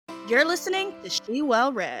You're listening to She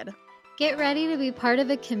Well Read. Get ready to be part of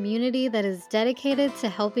a community that is dedicated to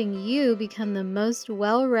helping you become the most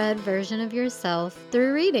well-read version of yourself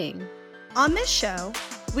through reading. On this show,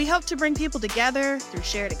 we hope to bring people together through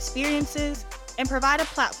shared experiences and provide a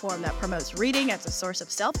platform that promotes reading as a source of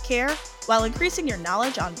self-care while increasing your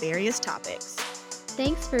knowledge on various topics.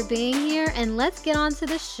 Thanks for being here, and let's get on to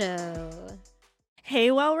the show.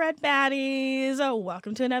 Hey, well-read baddies.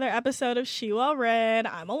 Welcome to another episode of She Well Read.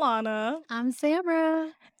 I'm Alana. I'm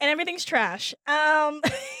Samra. And everything's trash.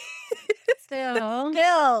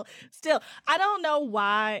 Still. I don't know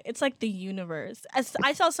why. It's like the universe. As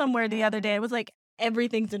I saw somewhere the other day, it was like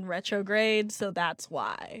everything's in retrograde, so that's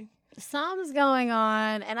why. Something's going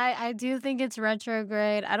on, and I do think it's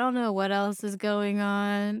retrograde. I don't know what else is going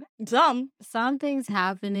on. Something's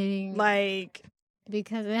happening.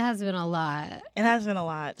 Because it has been a lot. It has been a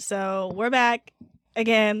lot. So we're back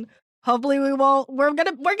again. Hopefully we're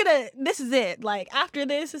gonna, this is it. Like after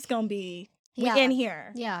this, it's gonna be, we in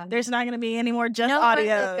here. Yeah. There's not gonna be any more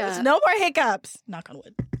audios. No more hiccups. Knock on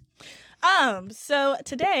wood. So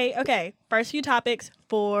today, okay, first few topics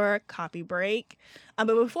for Copy Break. But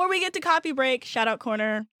before we get to Copy Break, shout out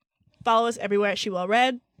corner, follow us everywhere at She Well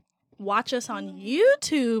Read. Watch us on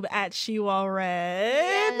YouTube at She Well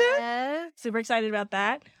Read. Yes. Super excited about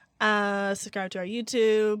that. Subscribe to our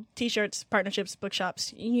YouTube, t-shirts, partnerships,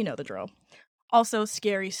 bookshops. You know the drill. Also,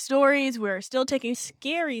 scary stories. We're still taking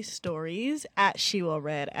scary stories at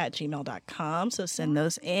shewellread@gmail.com. So send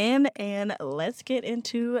those in, and let's get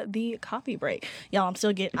into the Copy Break. Y'all, I'm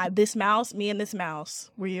still getting me and this mouse.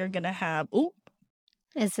 We are going to have,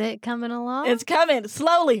 Is it coming along? it's coming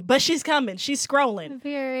slowly, but she's coming. She's scrolling.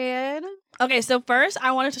 Period. Okay, so first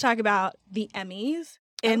I wanted to talk about the Emmys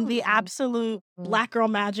and the absolute Black girl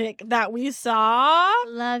magic that we saw.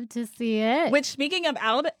 Love to see it. Which, speaking of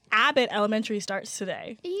Abbott Elementary, starts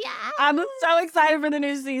today. Yeah. I'm so excited for the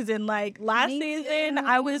new season. Like last Me season, too.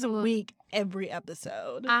 I was weak every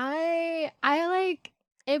episode. I like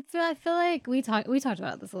it. I feel like we talked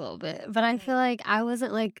about this a little bit, but I feel like I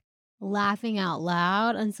wasn't like laughing out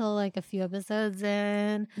loud until like a few episodes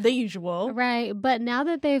in. The usual. Right. But now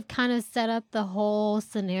that they've kind of set up the whole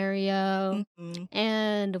scenario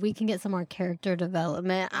and we can get some more character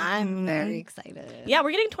development, I'm very excited. Yeah, we're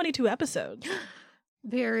getting 22 episodes.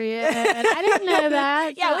 Period. I didn't know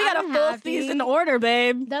that. Yeah, so we got I'm a full happy. season order,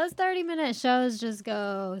 babe. Those 30-minute shows just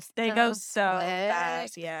go They go so quick.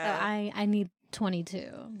 fast, yeah. So I need 22.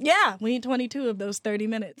 Yeah, we need 22 of those 30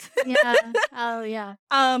 minutes. Yeah. Oh, yeah.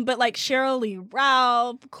 But like Cheryl Lee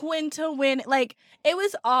Ralph, Quinta Wynn, like it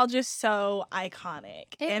was all just so iconic.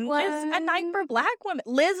 It It's a was. night for Black women.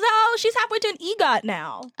 Lizzo, she's halfway to an EGOT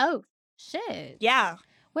now. Oh, shit. Yeah.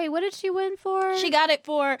 Wait, what did she win for? She got it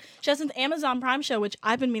for Justin's Amazon Prime show, which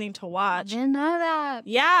I've been meaning to I watch. didn't know that.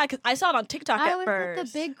 Yeah, because I saw it on TikTok I at was first.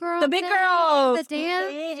 with the big girl. The big thing, girl. The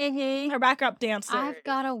dance. Her backup dancer. I've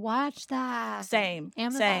got to watch that. Same.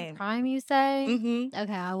 Amazon Prime, you say? Mm-hmm.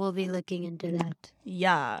 Okay, I will be looking into that.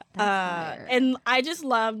 Yeah. That's fire. And I just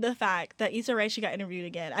love the fact that Issa Rae, she got interviewed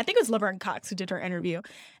again. I think it was Laverne Cox who did her interview.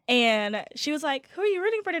 And she was like, who are you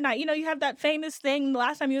rooting for tonight? You know, you have that famous thing the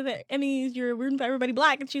last time you were at the Emmys, you're rooting for everybody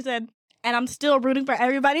Black. And she said, and I'm still rooting for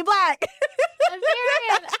everybody Black.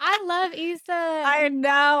 Period. I love Issa. I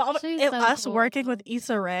know. She's If so us cool. working with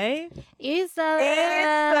Issa Rae. Issa.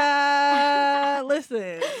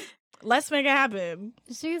 Listen, let's make it happen.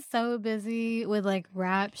 She's so busy with like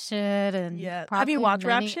rap shit and Yeah. Have probably you watched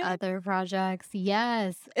rap many shit? other projects.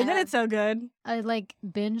 Yes. Isn't it so good? I like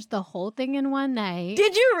binged the whole thing in one night.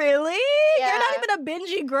 Did you really? Yeah. You're not even a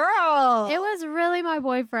bingy girl. It was really my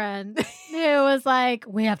boyfriend who was like,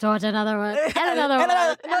 we have to watch another one and another one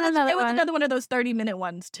and another It was one. another one of those 30-minute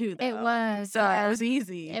ones too, though. It was. So yeah. it was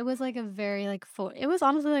easy. It was like a very like it was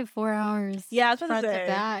honestly like 4 hours. Yeah, I was about front to to say.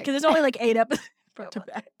 back. Because it's only like 8 episodes. Front to It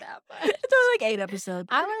wasn't back. that much. It's only like 8 episodes.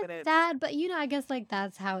 I 30 was minutes. sad, but you know, I guess like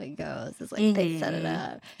that's how it goes. It's like they set it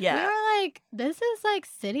Mhm. up. Yeah. We were like, this is like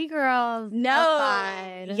City Girls. No.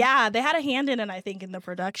 applied. Yeah, they had a hand in it, I think, in the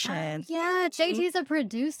production. Yeah, JT's a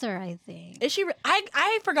producer, I think. Is she?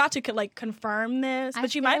 I forgot to like confirm this, I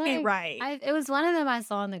but you feel might be like right. It was one of them I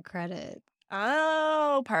saw in the credits,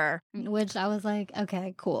 Oh, which I was like,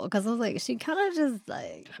 okay, cool. Because I was like, she kind of just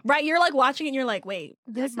like, right. You're like watching it, and you're like, wait,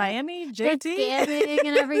 this this Miami, they're JT, scamming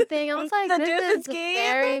and everything. I was like, The dude's this is scheme.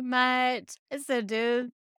 very much, it's a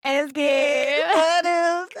dude. Escape.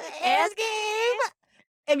 Escape.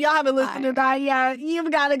 If y'all haven't listened to that yet,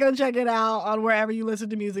 you've got to go check it out on wherever you listen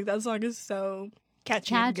to music. That song is so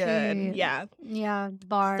catchy and good. Yeah. Yeah,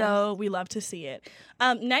 bar. So we love to see it.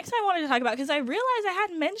 Next, I wanted to talk about, because I realized I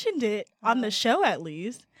hadn't mentioned it on the show at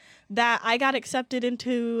least, that I got accepted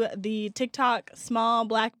into the TikTok Small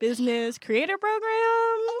Black Business Creator Program.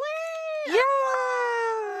 Yeah.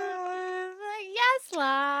 Yes,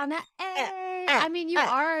 Lana. Hey. I mean, you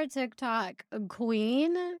are a TikTok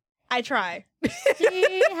queen. I try.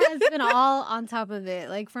 She has been all on top of it,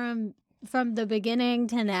 like from the beginning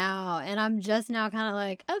to now, and I'm just now kind of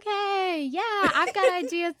like, okay, yeah, I've got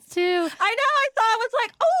ideas too. I know. I thought I was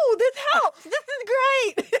like, oh, this helps. This is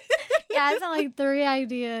great. Yeah, it's not like 3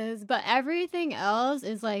 ideas, but everything else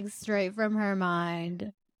is like straight from her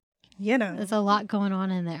mind. You know, there's a lot going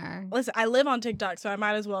on in there. Listen, I live on TikTok, so I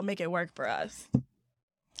might as well make it work for us.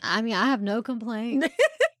 I mean, I have no complaints.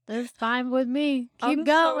 That's fine with me. Keep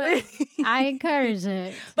going. I encourage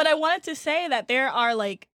it. But I wanted to say that there are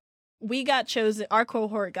like, we got chosen, our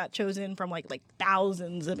cohort got chosen from like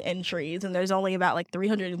thousands of entries, and there's only about like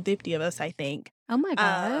 350 of us, I think. Oh my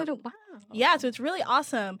God. Wow. Yeah, so it's really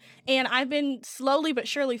awesome. And I've been slowly but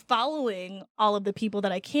surely following all of the people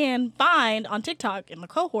that I can find on TikTok in the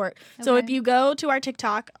cohort. Okay. So if you go to our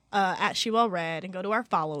TikTok at She Well Read and go to our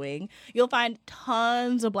following, you'll find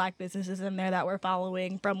tons of Black businesses in there that we're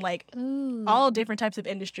following from like all different types of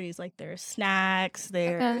industries. Like there's snacks,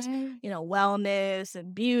 there's, wellness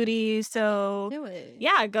and beauty. So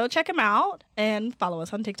yeah, go check them out and follow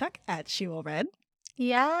us on TikTok at She Well Read.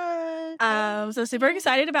 Yeah. So super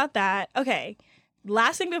excited about that. Okay.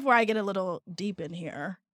 Last thing before I get a little deep in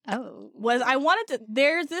here. Was I wanted to,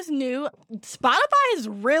 there's this new, Spotify has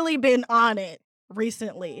really been on it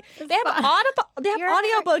recently. They have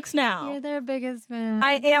audiobooks now. You're their biggest fan.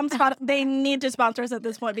 I am they need to sponsor us at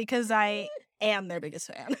this point because I am their biggest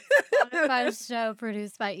fan. Spotify show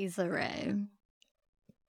produced by Issa Rae.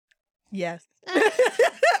 Yes.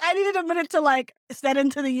 I needed a minute to like set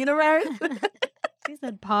into the universe. She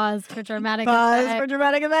said pause for dramatic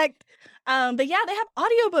effect. But yeah, they have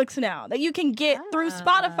audiobooks now that you can get through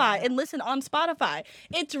Spotify and listen on Spotify.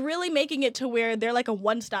 It's really making it to where they're like a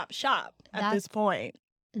one-stop shop at this point.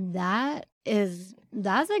 That's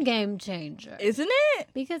a game changer. Isn't it?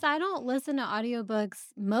 Because I don't listen to audiobooks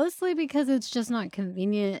mostly because it's just not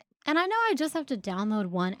convenient. And I know I just have to download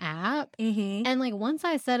one app. Mm-hmm. And like once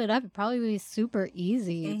I set it up, it'd probably be super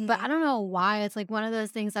easy. Mm-hmm. But I don't know why. It's like one of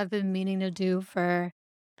those things I've been meaning to do for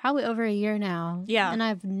probably over a year now. Yeah. And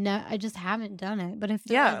I just haven't done it. But if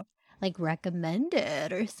like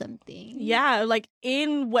recommended or something. Yeah, like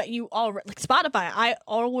in what you already, like Spotify, I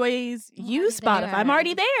always use Spotify. I'm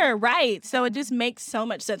already there, right? So it just makes so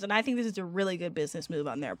much sense. And I think this is a really good business move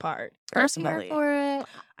on their part, personally. For it.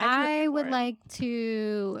 I would like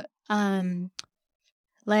to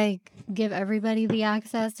like give everybody the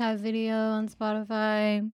access to have video on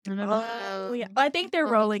Spotify. Yeah. I think they're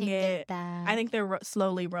rolling it. I think they're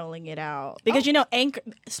slowly rolling it out because Anchor,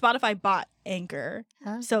 Spotify bought Anchor,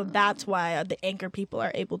 so that's why the Anchor people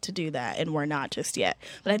are able to do that, and we're not just yet.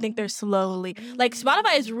 But I think they're slowly, like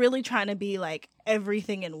Spotify is really trying to be like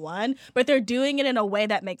everything in one, but they're doing it in a way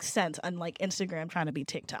that makes sense, unlike Instagram trying to be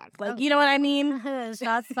TikTok. Like, you know what I mean?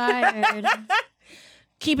 Shots fired.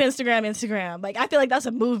 Keep Instagram. Like, I feel like that's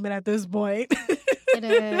a movement at this point. It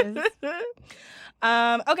is.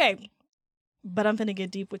 Okay. But I'm finna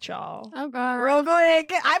get deep with y'all. Oh, God. Real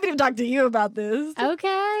quick. I haven't even talked to you about this.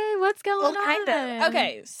 Okay. What's going on? Kinda.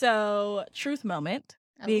 Okay. So, truth moment.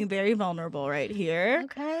 Being very vulnerable right here.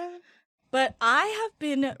 Okay. But I have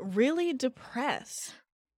been really depressed.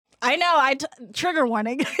 I know. Trigger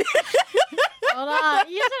warning. Hold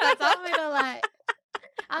on. You should have told me to like...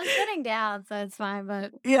 I'm sitting down, so it's fine,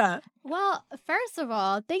 but... Yeah. Well, first of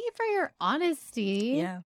all, thank you for your honesty.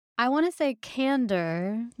 Yeah. I want to say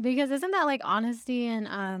candor, because isn't that like honesty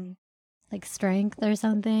and like strength or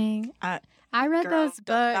something? I read those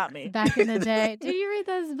books back in the day. Did you read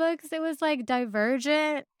those books? It was like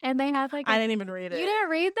Divergent, and they had like... I didn't even read it. You didn't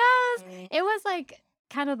read those? It was like...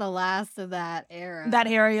 kind of the last of that era. That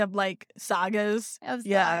area of like sagas.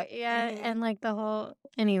 Yeah. And like the whole,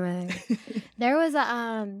 anyway, there was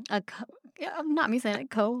not me saying a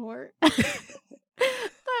cohort, but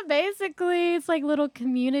basically it's like little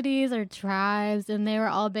communities or tribes, and they were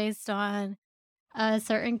all based on a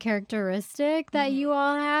certain characteristic that you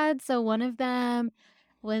all had. So one of them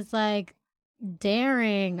was like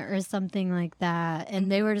daring or something like that.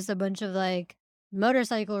 And they were just a bunch of like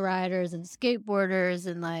motorcycle riders and skateboarders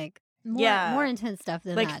and like more intense stuff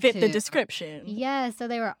than like that fit too. The description. Yeah, so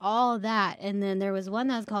they were all that. And then there was one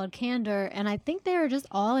that was called Candor, and I think they were just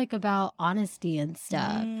all like about honesty and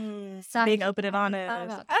stuff. So being open and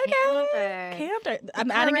honest. Okay. Candor. I'm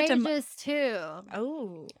adding it to courageous too.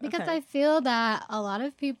 Oh. Because I feel that a lot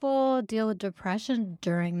of people deal with depression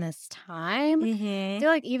during this time. I feel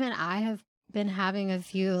like even I have been having a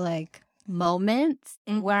few like moments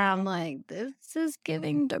where I'm like, this is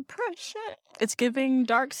giving depression. It's giving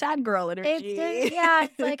dark, sad girl energy.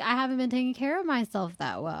 It's like I haven't been taking care of myself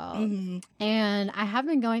that well. And I have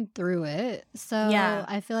been going through it. So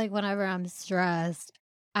I feel like whenever I'm stressed,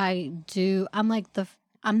 I'm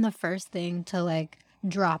the first thing to like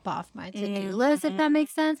drop off my to-do list, if that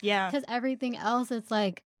makes sense. Yeah. Because everything else, it's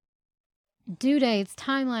like due dates,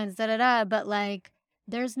 timelines, da-da-da. But like,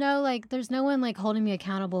 there's no one like holding me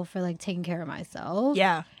accountable for like taking care of myself.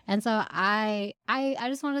 Yeah. And so I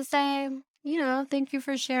just want to say, thank you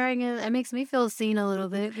for sharing it. It makes me feel seen a little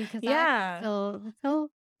bit because I feel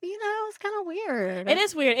it's kind of weird. It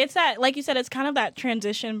is weird. It's that, like you said, it's kind of that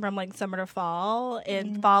transition from like summer to fall.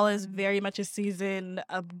 And fall is very much a season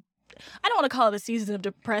of, I don't want to call it a season of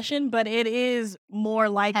depression, but it is more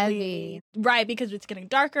likely. Heavy. Right, because it's getting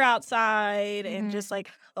darker outside and just like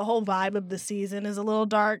the whole vibe of the season is a little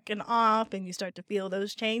dark and off and you start to feel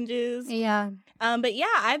those changes. Yeah. But yeah,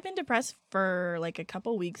 I've been depressed for like a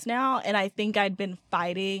couple weeks now, and I think I'd been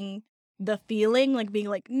fighting the feeling, like being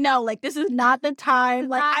like, no, like this is not the time.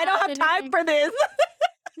 Like I don't have time for this.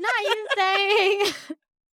 Not you saying.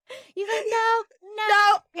 You said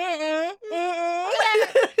no.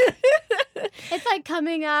 It's like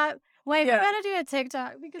coming up. Wait, we're gonna do a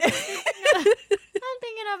TikTok because I'm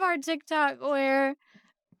thinking of our TikTok where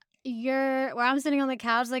I'm sitting on the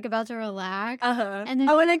couch like about to relax. And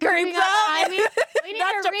then when it creeps up, I mean, we need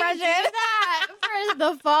to redo that for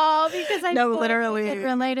the fall because I literally can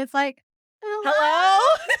relate. It's like hello.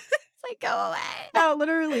 It's like go away. No,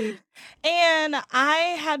 literally. And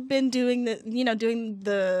I had been doing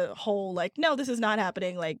the whole like, no, this is not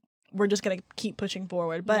happening. Like we're just gonna keep pushing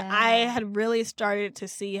forward. But I had really started to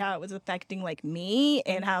see how it was affecting like me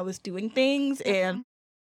and how I was doing things. And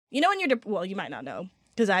when you're you might not know,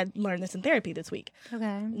 because I learned this in therapy this week.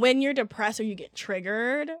 Okay. When you're depressed or you get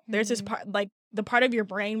triggered, there's this part, like the part of your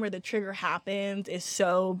brain where the trigger happens is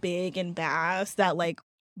so big and vast that like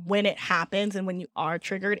when it happens and when you are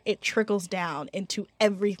triggered, it trickles down into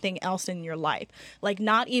everything else in your life. Like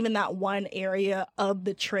not even that one area of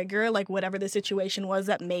the trigger, like whatever the situation was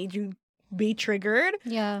that made you be triggered.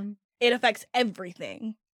 Yeah. It affects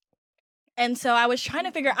everything. And so I was trying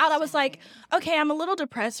to figure out, I was like, okay, I'm a little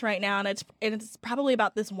depressed right now, and it's probably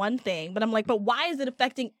about this one thing. But I'm like, but why is it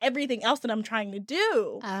affecting everything else that I'm trying to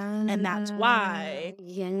do? And that's why.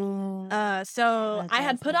 Yeah. So I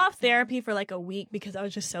had put off therapy for like a week because I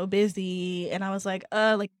was just so busy. And I was like,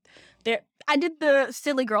 I did the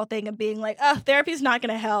silly girl thing of being like, therapy's not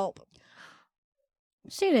going to help.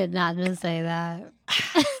 She did not just say that.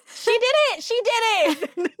 She did it. She did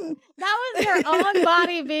it. That was your own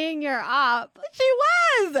body being your op. She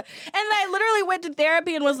was. And I literally went to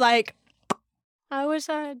therapy and was like, I wish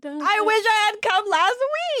I had done I wish I had come last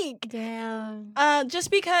week. Damn.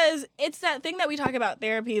 Just because it's that thing that we talk about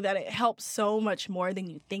therapy, that it helps so much more than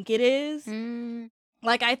you think it is.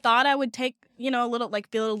 Like I thought I would take, a little, like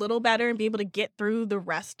feel a little better and be able to get through the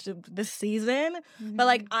rest of this season. But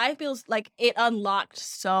like I feel like it unlocked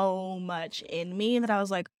so much in me that I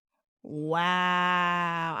was like,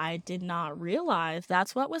 wow, I did not realize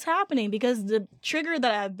that's what was happening, because the trigger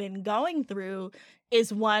that I've been going through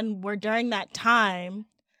is one where during that time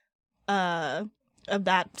of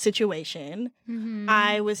that situation,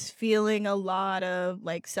 I was feeling a lot of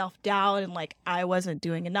like self-doubt and like I wasn't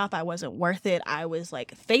doing enough, I wasn't worth it, I was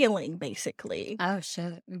like failing basically. Oh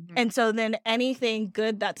shit. And so then anything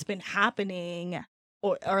good that's been happening,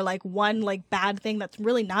 or like one like bad thing that's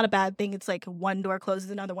really not a bad thing, it's like one door closes,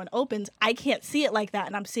 another one opens, I can't see it like that,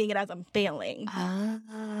 and I'm seeing it as I'm failing.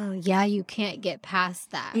 Oh, yeah, you can't get past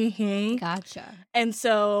that. Gotcha. And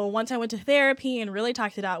so once I went to therapy and really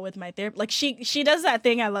talked it out with my therapist, like she does that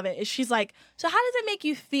thing, I love it. She's like, so how does it make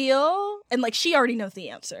you feel? And like she already knows the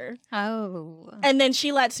answer. Oh. And then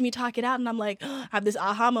she lets me talk it out, and I'm like, I have this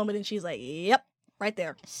aha moment, and she's like, yep. Right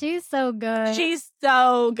there. She's so good. She's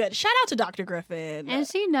so good. Shout out to Dr. Griffin. And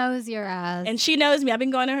she knows your ass. And she knows me. I've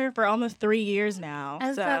been going to her for almost 3 years now.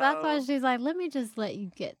 And so that's why she's like, let me just let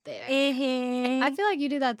you get there. I feel like you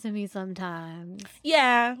do that to me sometimes.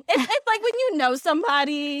 Yeah. It's like when you know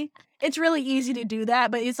somebody, it's really easy to do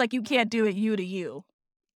that, but it's like you can't do it you to you.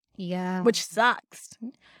 Yeah. Which sucks.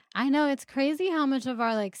 I know. It's crazy how much of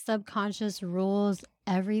our like subconscious rules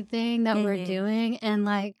everything that we're doing. And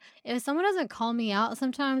like if someone doesn't call me out,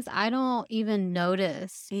 sometimes I don't even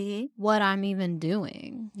notice what I'm even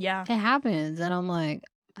doing. Yeah. It happens and I'm like,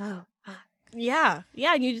 oh fuck. Yeah.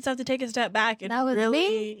 You just have to take a step back and that was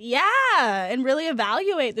really, me? and really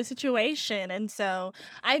evaluate the situation. And so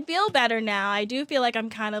I feel better now. I do feel like I'm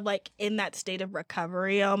kind of like in that state of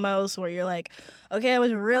recovery almost, where you're like, okay, I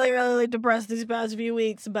was really, really depressed these past few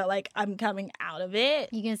weeks, but like I'm coming out of it.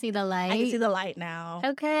 You can see the light. I can see the light now.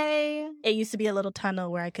 Okay. It used to be a little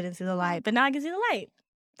tunnel where I couldn't see the light, but now I can see the light.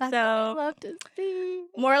 That's what I love to see.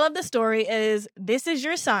 Moral of the story is, this is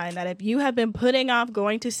your sign that if you have been putting off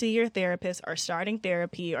going to see your therapist or starting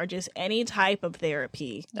therapy or just any type of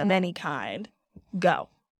therapy of any kind, go.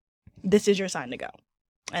 This is your sign to go.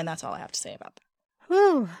 And that's all I have to say about that.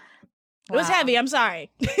 Whew. It was heavy. I'm sorry.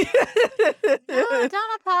 No,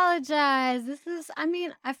 don't apologize.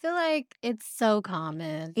 I feel like it's so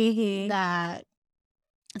common that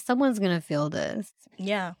someone's going to feel this.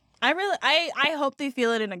 Yeah. I hope they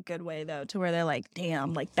feel it in a good way, though, to where they're like,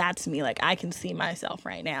 damn, like, that's me. Like, I can see myself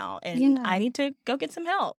right now, and I need to go get some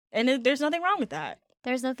help. And there's nothing wrong with that.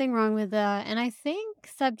 There's nothing wrong with that. And I think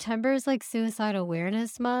September is like Suicide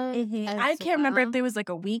Awareness Month. I can't remember if there was like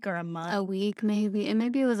a week or a month. A week, maybe. And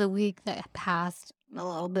maybe it was a week that passed a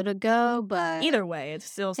little bit ago, but either way, it's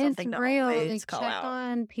still something it's real. Like, check out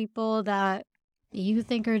on people that you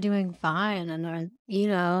think are doing fine and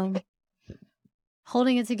are,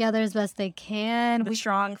 holding it together as best they can. The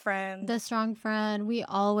strong friend. We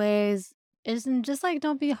always isn't just like,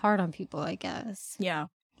 don't be hard on people, I guess. Yeah.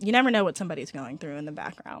 You never know what somebody's going through in the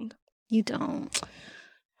background. You don't.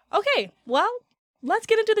 Okay, well, let's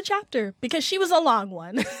get into the chapter because she was a long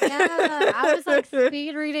one. Yeah, I was like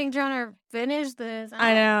speed reading trying to finish this.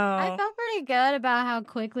 I know. I felt pretty good about how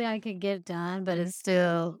quickly I could get done, but it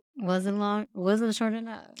still wasn't short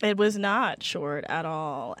enough. It was not short at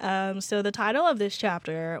all. So the title of this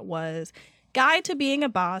chapter was Guide to Being a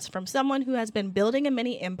Boss from Someone Who Has Been Building a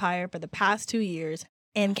Mini Empire for the Past 2 Years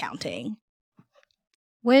and Counting.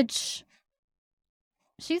 Which,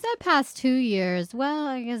 she said past 2 years. Well,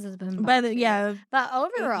 I guess it's been. But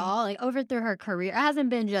overall, like over through her career, it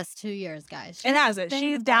hasn't been just 2 years, guys. It hasn't.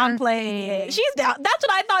 She's downplaying it. She's down. That's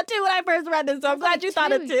what I thought too when I first read this. So I'm glad you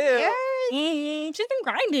thought it too. She's been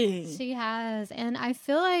grinding. She has. And I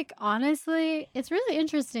feel like, honestly, it's really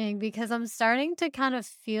interesting because I'm starting to kind of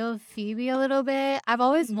feel Phoebe a little bit. I've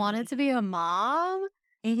always wanted to be a mom,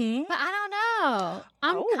 but I don't know.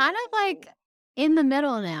 I'm kind of like in the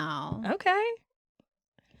middle now. Okay.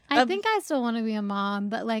 I think I still want to be a mom,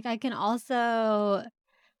 but like I can also,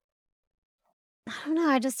 I don't know.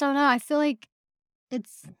 I just don't know. I feel like I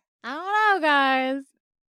don't know, guys.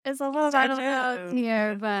 It's a little out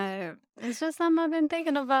here, but it's just something I've been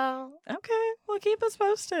thinking about. Okay. Well, keep us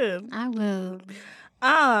posted. I will.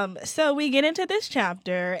 So we get into this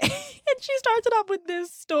chapter and she starts it off with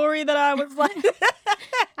this story that I was like,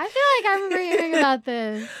 I feel like I remember hearing about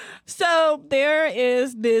this. So there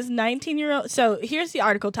is this 19-year-old. So here's the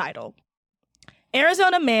article title.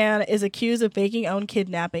 Arizona man is accused of faking own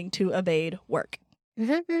kidnapping to evade work.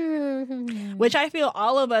 Which I feel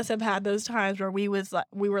all of us have had those times where we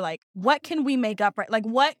were like, what can we make up? Right? Like,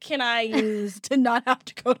 what can I use to not have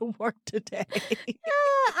to go to work today?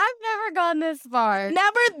 I've never gone this far.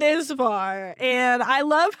 Never this far. And I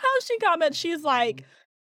love how she comments. She's like,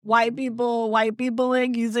 white people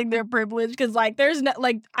using their privilege. Because like, there's no,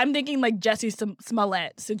 like, I'm thinking like Jesse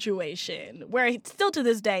Smollett situation where still to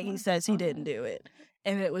this day, he says he didn't do it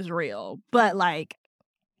and it was real. But like,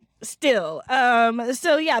 still,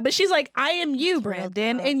 so yeah, but she's like, I am you,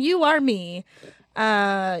 Brandon, and you are me.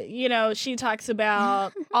 She talks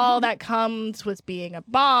about all that comes with being a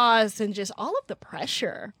boss and just all of the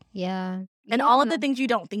pressure. Yeah. And all of the things you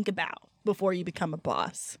don't think about before you become a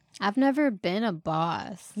boss. I've never been a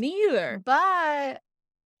boss. Me either. But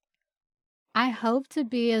I hope to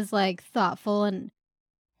be as like thoughtful and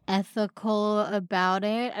ethical about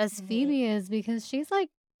it as Phoebe is, because she's like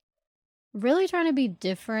really trying to be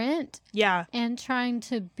different. Yeah. And trying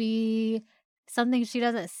to be something she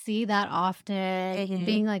doesn't see that often.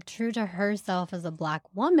 Being like true to herself as a Black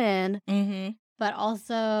woman. But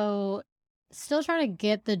also still trying to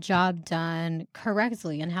get the job done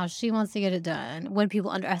correctly and how she wants to get it done when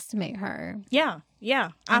people underestimate her. Yeah. Absolutely.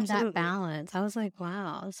 And that balance. I was like,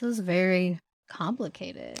 wow, this is very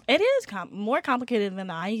complicated. It is more complicated than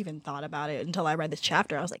I even thought about it until I read this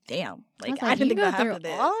chapter. I was like, damn. Like, I didn't think about half of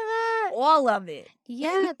this. All of that? All of it.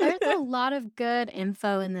 Yeah, there's a lot of good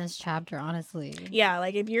info in this chapter, honestly. Yeah,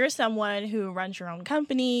 like if you're someone who runs your own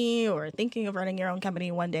company or thinking of running your own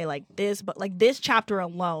company one day like this, but like this chapter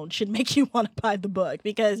alone should make you want to buy the book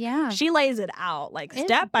because she lays it out like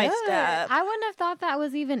step by step. I wouldn't have thought that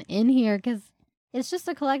was even in here because it's just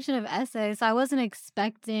a collection of essays. So I wasn't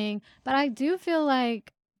expecting, but I do feel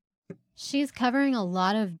like she's covering a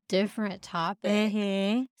lot of different topics.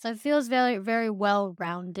 So it feels very, very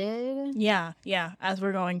well-rounded. Yeah, as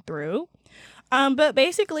we're going through. But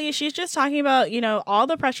basically, she's just talking about, all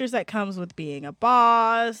the pressures that comes with being a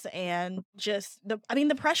boss and just the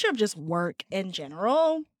pressure of just work in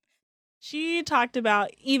general. She talked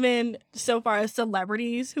about even so far as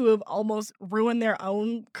celebrities who have almost ruined their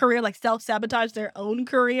own career, like self-sabotaged their own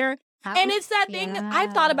career. And it's that thing,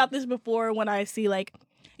 I've thought about this before when I see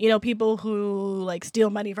people who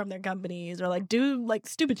steal money from their companies or do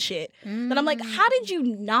stupid shit. But I'm like, how did you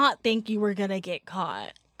not think you were gonna get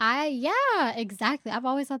caught? Yeah, exactly. I've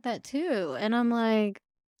always thought that too. And I'm like,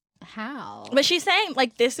 how? But she's saying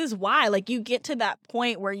this is why you get to that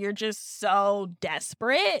point where you're just so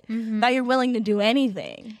desperate that you're willing to do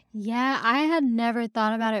anything. Yeah, I had never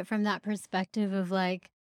thought about it from that perspective of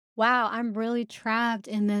wow, I'm really trapped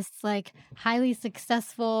in this highly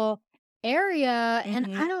successful area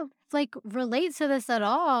and I don't relate to this at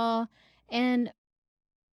all. And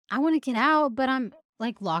I want to get out, but I'm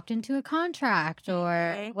locked into a contract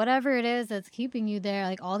or whatever it is that's keeping you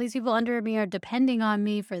there. All these people under me are depending on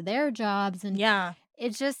me for their jobs. And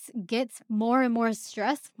it just gets more and more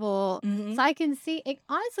stressful. So I can see it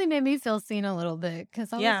honestly made me feel seen a little bit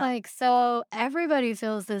because I was like, so everybody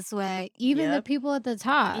feels this way, even the people at the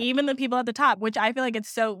top. Even the people at the top, which I feel like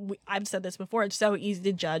I've said this before, it's so easy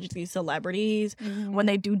to judge these celebrities when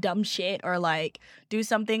they do dumb shit or do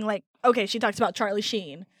something okay, she talks about Charlie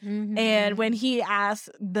Sheen. And when he asked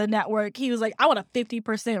the network, he was like, I want a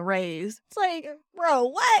 50% raise. It's like, bro,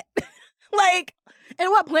 what? In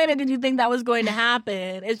what planet did you think that was going to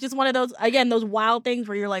happen? It's just one of those, again, those wild things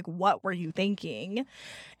where you're like, what were you thinking?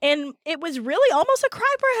 And it was really almost a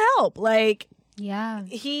cry for help.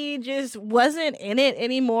 He just wasn't in it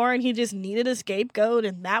anymore and he just needed a scapegoat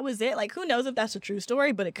and that was it. Who knows if that's a true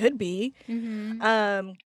story, but it could be.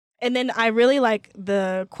 And then I really like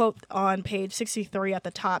the quote on page 63 at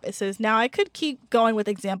the top. It says, now I could keep going with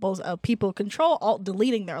examples of people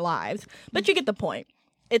Control-Alt-deleting their lives, but you get the point.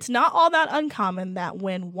 It's not all that uncommon that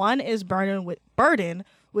when one is burdened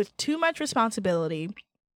with too much responsibility,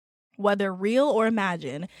 whether real or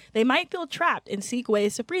imagined, they might feel trapped and seek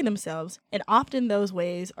ways to free themselves, and often those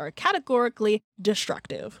ways are categorically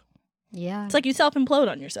destructive. Yeah. It's you self-implode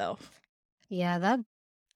on yourself. Yeah,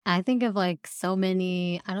 I think of so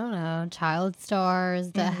many, I don't know, child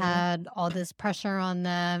stars that had all this pressure on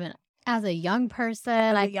them. And as a young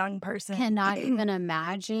person, cannot even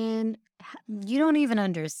imagine. You don't even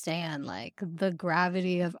understand the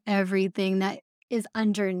gravity of everything that is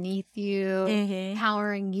underneath you,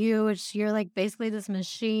 powering you, which you're like basically this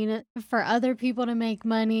machine for other people to make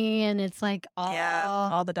money, and it's like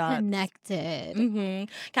all the dots connected.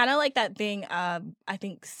 Kind of like that thing. I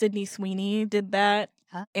think Sydney Sweeney did that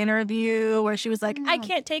interview where she was like, I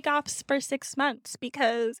can't take off for 6 months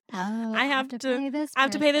because I have to pay this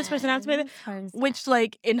person, I have to pay this. Which,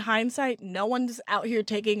 like, in hindsight, no one's out here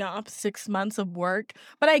taking off 6 months of work.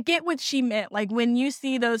 But I get what she meant. Like, when you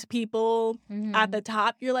see those people at the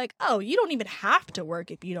top, you're like, oh, you don't even have to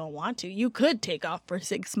work if you don't want to. You could take off for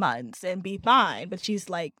 6 months and be fine. But she's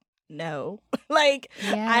like, no, like,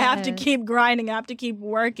 I have to keep grinding. I have to keep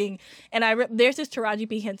working. And there's this Taraji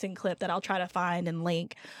P. Henson clip that I'll try to find and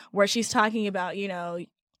link where she's talking about, you know,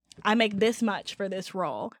 I make this much for this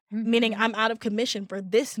role, meaning I'm out of commission for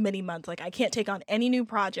this many months. Like, I can't take on any new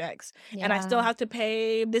projects, and I still have to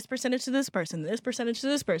pay this percentage to this person, this percentage to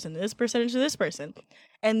this person, this percentage to this person.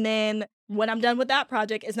 And then when I'm done with that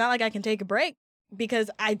project, it's not like I can take a break, because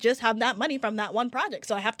I just have that money from that one project.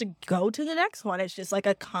 So I have to go to the next one. It's just like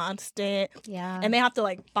a constant. And they have to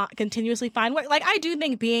like continuously find work. Like, I do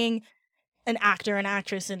think being an actor and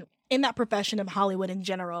actress and in that profession of Hollywood in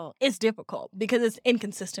general is difficult because it's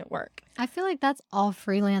inconsistent work. I feel like that's all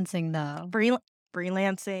freelancing though.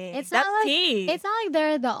 Freelancing. It's not like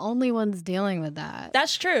they're the only ones dealing with that.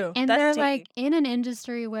 That's true. And they're like in an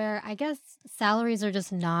industry where I guess salaries are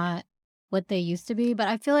just not what they used to be, but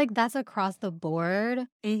I feel like that's across the board.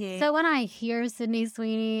 So when I hear Sydney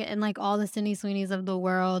Sweeney and like all the Sydney Sweeneys of the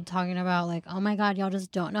world talking about like, oh my God, y'all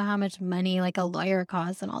just don't know how much money like a lawyer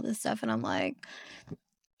costs and all this stuff, and I'm like,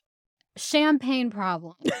 champagne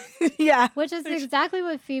problem. Which is exactly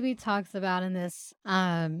what Phoebe talks about in this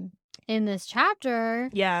chapter.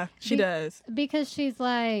 She does. Because she's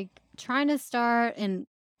like trying to start an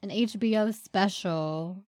HBO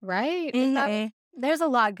special, right? There's a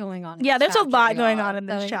lot going on. There's a lot going on in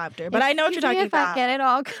this chapter. But I know what you're talking about. If I get it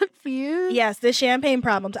all confused. Yes, the champagne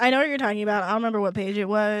problems. I know what you're talking about. I don't remember what page it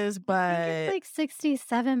was, but I think it's like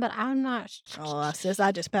 67, but I'm not sure. Oh, sis,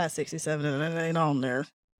 I just passed 67 and it ain't on there.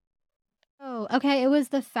 Oh, okay. It was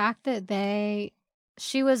the fact that they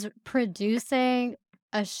she was producing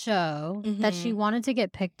a show that she wanted to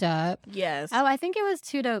get picked up. Yes. Oh, I think it was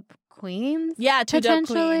Two Dope Queens. Yeah, Two Dope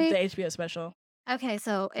Queens, the HBO special. Okay,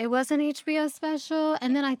 so it was an HBO special,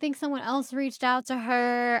 and then I think someone else reached out to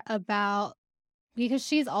her about, because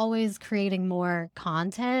she's always creating more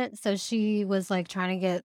content, so she was like trying to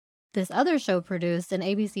get this other show produced, and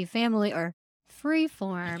ABC Family or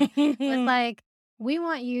Freeform was like, we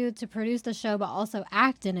want you to produce the show but also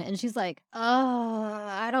act in it. And she's like, oh,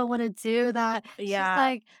 I don't want to do that. Yeah. She's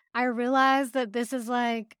like, I realized that this is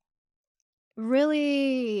like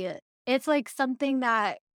really, it's like something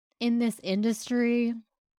that in this industry,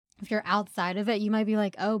 if you're outside of it, you might be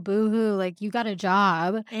like, oh, boo-hoo, like you got a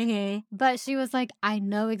job. But she was like, I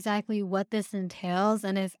know exactly what this entails.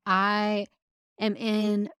 And if I am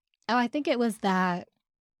in, I think it was that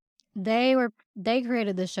they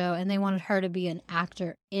created the show and they wanted her to be an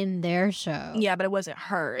actor in their show. Yeah, but it wasn't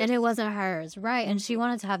hers. And it wasn't hers, right. And she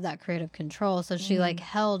wanted to have that creative control, so she like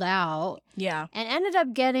held out. Yeah. And ended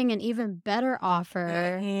up getting an even better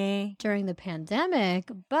offer during the pandemic.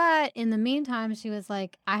 But in the meantime, she was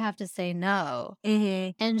like, I have to say no.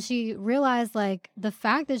 And she realized like the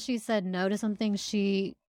fact that she said no to something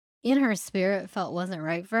she in her spirit felt wasn't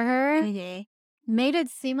right for her made it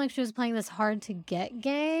seem like she was playing this hard to get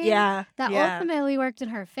game. Yeah. That ultimately worked in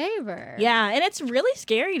her favor. Yeah. And it's really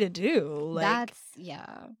scary to do. Like,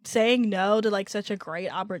 saying no to like such a great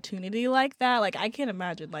opportunity like that. Like, I can't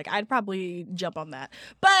imagine. Like, I'd probably jump on that.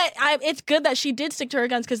 But it's good that she did stick to her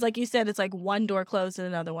guns because, like you said, it's like one door closed and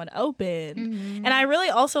another one open. And I really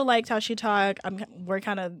also liked how she talked. We're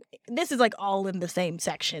kind of, this is like all in the same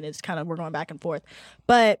section. It's kind of, we're going back and forth.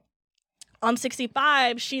 But on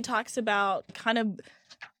 65, she talks about kind of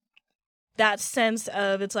that sense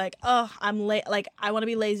of, it's like, oh, I'm late. Like, I want to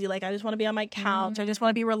be lazy. Like, I just want to be on my couch. I just want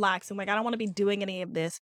to be relaxing. Like, I don't want to be doing any of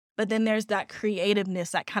this. But then there's that creativeness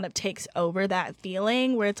that kind of takes over that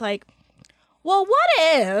feeling where it's like, well, what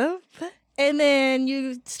if? And then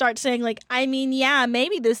you start saying, like, I mean, yeah,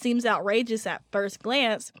 maybe this seems outrageous at first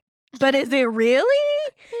glance, but is it really?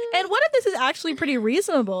 And what if this is actually pretty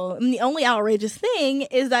reasonable? And the only outrageous thing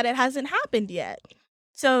is that it hasn't happened yet.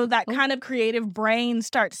 So that kind of creative brain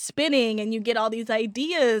starts spinning and you get all these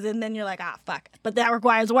ideas and then you're like, ah, fuck. But that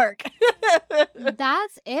requires work.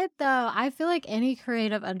 That's it, though. I feel like any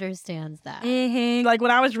creative understands that. Like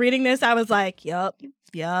when I was reading this, I was like, yup.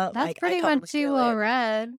 That's like, pretty much She Well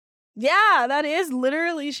Read. Yeah, that is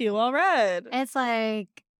literally She Well Read. It's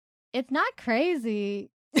like, it's not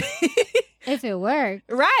crazy. If it worked.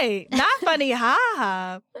 Right. Not funny,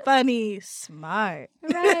 ha. Funny, smart.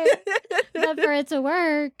 Right. But for it to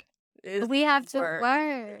work, we have to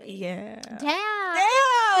work. Yeah. Damn.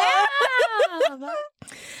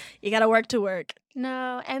 You gotta work to work.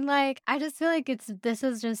 No, and like, I just feel like this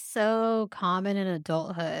is just so common in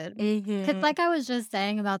adulthood. Because like I was just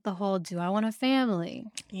saying about the whole, do I want a family?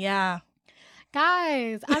 Yeah.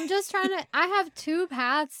 Guys, I'm just trying to, I have two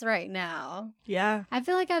paths right now. Yeah. I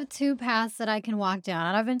feel like I have two paths that I can walk down.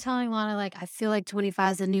 And I've been telling Lana, like, I feel like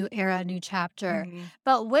 25 is a new era, a new chapter.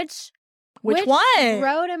 But which one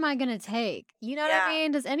road am I going to take? You know what I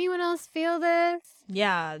mean? Does anyone else feel this?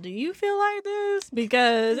 Yeah. Do you feel like this?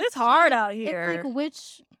 Because it's hard out here. It's like,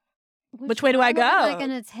 which way do I go? What am I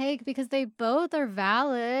going to take? Because they both are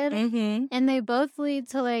valid. And they both lead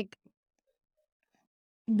to, like,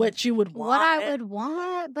 what you would want. What I would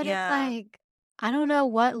want. But it's like, I don't know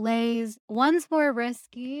what lays. One's more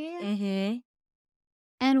risky.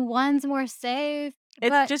 And one's more safe.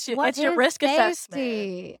 It's just it's your risk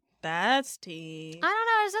assessment. That's tea. I don't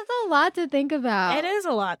know. It's just a lot to think about. It is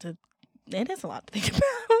a lot to think about.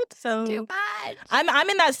 So too much. I'm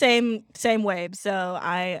in that same wave. So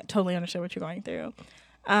I totally understand what you're going through.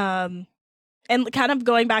 And kind of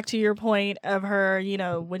going back to your point of her, you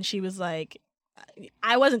know, when she was like,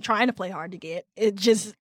 I wasn't trying to play hard to get. It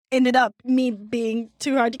just ended up me being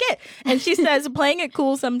too hard to get. And she says playing it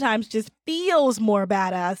cool sometimes just feels more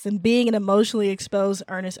badass than being an emotionally exposed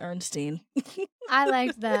Ernest Ernstein. I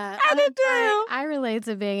liked that. I did too. I relate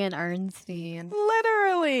to being an Ernstein.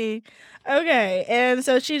 Literally. Okay. And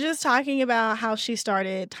so she's just talking about how she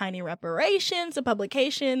started Tiny Reparations, a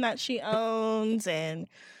publication that she owns, and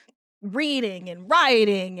reading and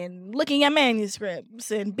writing and looking at manuscripts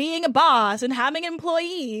and being a boss and having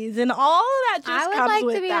employees and all of that just comes with that. I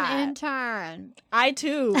would like to be an intern. I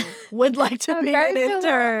too would like to be an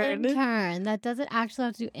intern. That doesn't actually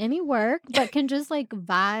have to do any work, but can just like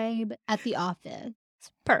vibe at the office.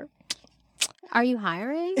 Are you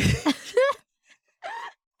hiring?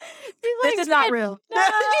 This is not real. No.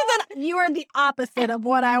 She said, you are the opposite of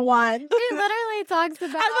what I want. She literally talks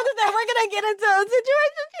about... I was about to say, we're going to get into a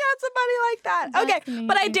situation. She had somebody like that. That's okay, amazing.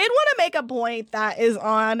 But I did want to make a point that is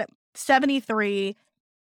on 73.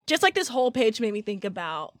 Just like this whole page made me think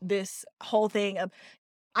about this whole thing of,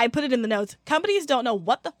 I put it in the notes, companies don't know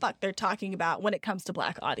what the fuck they're talking about when it comes to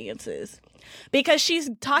Black audiences. Because she's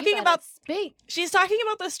talking about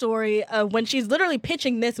the story of when she's literally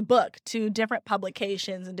pitching this book to different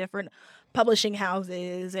publications and different publishing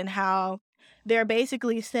houses, and how they're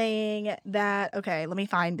basically saying that, okay, let me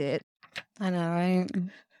find it. I know, right?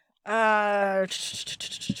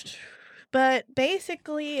 But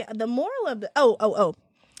basically the moral of the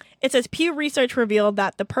it says Pew Research revealed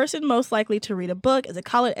that the person most likely to read a book is a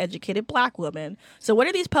college-educated Black woman. So what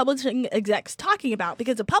are these publishing execs talking about?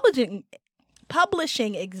 Because the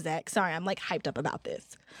publishing exec, sorry, I'm like hyped up about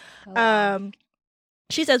this.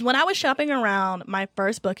 She says, when I was shopping around my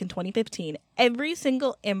first book in 2015, every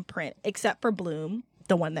single imprint except for Bloom,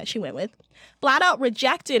 the one that she went with, flat out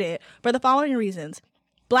rejected it for the following reasons.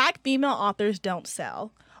 Black female authors don't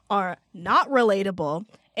sell, are not relatable,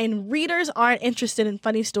 and readers aren't interested in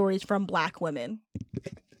funny stories from Black women.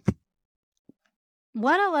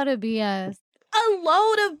 What a load of BS. A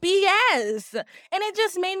load of BS. And it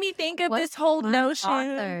just made me think of this whole notion.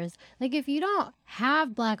 Authors. Like, if you don't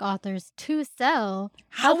have Black authors to sell,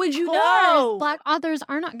 how would you know? Black authors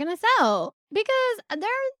are not going to sell. Because there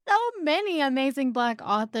are so many amazing Black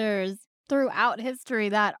authors throughout history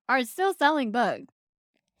that are still selling books.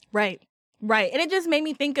 Right. Right. And it just made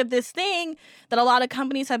me think of this thing that a lot of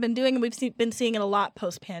companies have been doing, and we've been seeing it a lot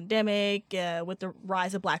post-pandemic with the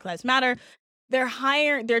rise of Black Lives Matter. They're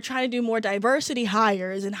trying to do more diversity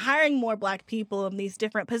hires and hiring more Black people in these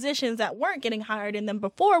different positions that weren't getting hired in them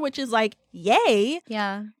before, which is like, yay.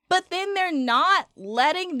 Yeah. But then they're not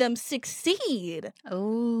letting them succeed in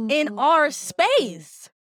Ooh. our space.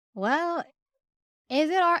 Well, is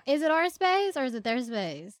it our space, or is it their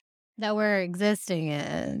space that we're existing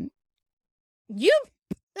in? You,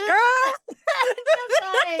 girl.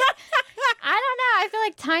 I don't know. I feel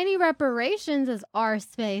like tiny reparations is our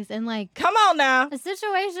space. And like, come on now. The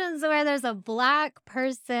situations where there's a Black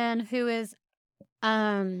person who is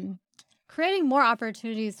creating more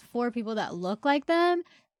opportunities for people that look like them,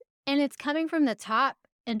 and it's coming from the top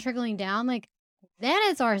and trickling down, like, then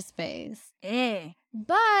it's our space.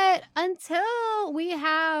 But until we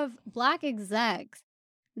have Black execs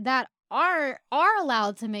that are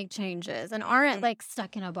allowed to make changes and aren't like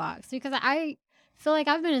stuck in a box, because I feel like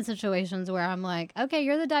I've been in situations where I'm like, okay,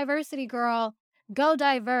 you're the diversity girl, go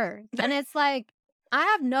diverse. And it's like, I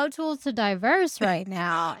have no tools to diverse right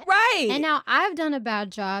now. Right. And now I've done a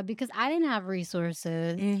bad job because I didn't have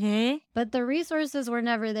resources. Mm-hmm. But the resources were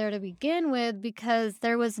never there to begin with because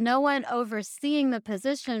there was no one overseeing the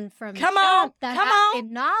position from that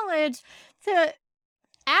had knowledge to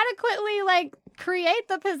adequately like create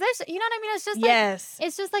the position. You know what I mean? It's just like,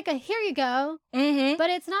 it's just like a here you go. Mm-hmm.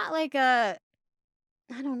 But it's not like a,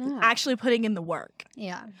 I don't know. Actually putting in the work.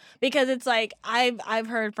 Yeah. Because it's like, I've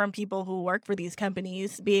heard from people who work for these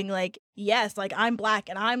companies being like, yes, like I'm Black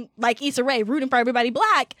and I'm like Issa Rae rooting for everybody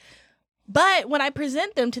Black. But when I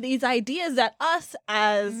present them to these ideas that us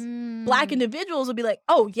as Black individuals will be like,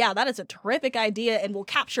 oh yeah, that is a terrific idea and will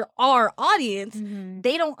capture our audience,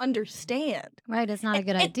 they don't understand. Right, it's not a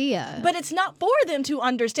good idea. But it's not for them to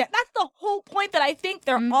understand. That's the whole point that I think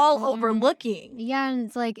they're all overlooking. Yeah, and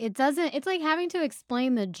it's like, it's like having to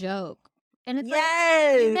explain the joke. And it's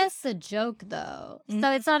like, you miss the joke though.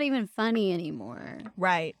 So it's not even funny anymore.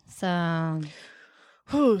 Right. So...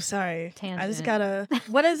 Ooh, sorry. Tangent. I just gotta,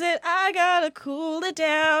 what is it? I gotta cool it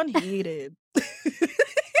down, heated.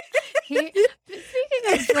 Speaking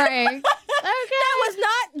of Drake. Okay. That was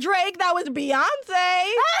not Drake, that was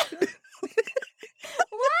Beyonce.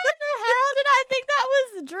 Why the hell did I think that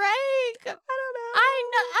was Drake? I don't know. I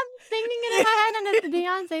know. I'm singing it in my head and it's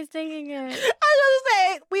Beyonce singing it. I was gonna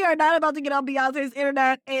say, we are not about to get on Beyonce's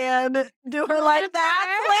internet and do her like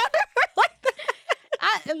that. Slander her like that.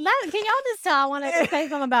 Can y'all just tell I want to say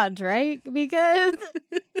something about Drake? Because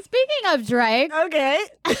speaking of Drake, okay,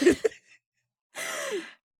 I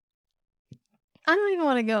don't even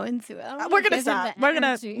want to go into it. We're gonna stop. We're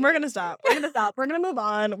gonna stop. We're gonna stop. We're gonna move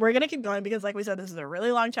on. We're gonna keep going because, like we said, this is a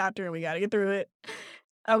really long chapter and we got to get through it.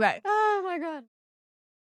 Okay. Oh my god.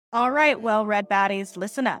 All right, well, Red Baddies,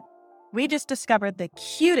 listen up. We just discovered the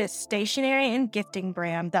cutest stationery and gifting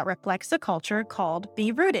brand that reflects a culture called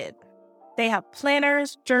Be Rooted. They have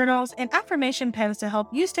planners, journals, and affirmation pens to help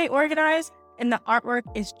you stay organized, and the artwork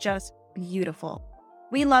is just beautiful.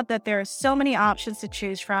 We love that there are so many options to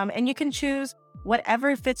choose from, and you can choose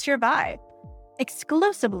whatever fits your vibe.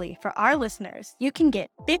 Exclusively for our listeners, you can get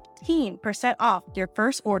 15% off your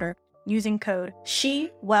first order using code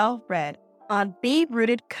SheWellRead on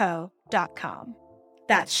BeRootedCo.com.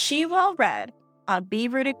 That's SheWellRead on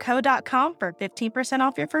BeRootedCo.com for 15%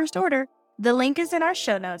 off your first order. The link is in our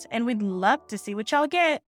show notes, and we'd love to see what y'all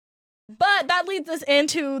get. But that leads us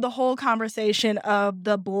into the whole conversation of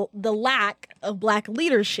the lack of Black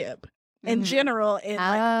leadership in general in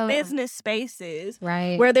business spaces,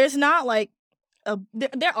 right? Where there's not like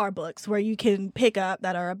there are books where you can pick up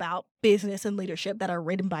that are about business and leadership that are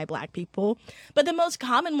written by Black people, but the most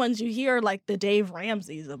common ones you hear are like the Dave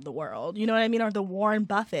Ramseys of the world, you know what I mean, or the Warren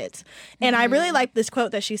Buffetts. And I really like this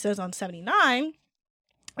quote that she says on 79.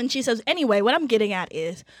 And she says, anyway, what I'm getting at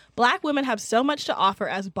is Black women have so much to offer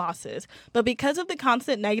as bosses, but because of the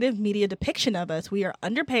constant negative media depiction of us, we are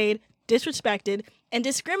underpaid, disrespected, and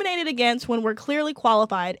discriminated against when we're clearly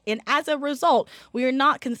qualified. And as a result, we are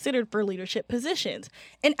not considered for leadership positions.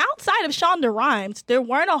 And outside of Shonda Rhimes, there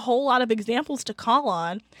weren't a whole lot of examples to call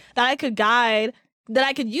on that I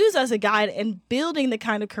could use as a guide in building the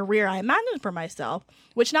kind of career I imagined for myself,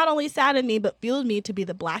 which not only saddened me, but fueled me to be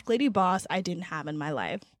the Black lady boss I didn't have in my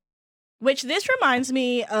life. Which this reminds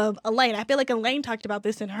me of Elaine. I feel like Elaine talked about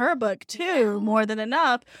this in her book too, More Than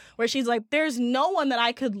Enough, where she's like, there's no one that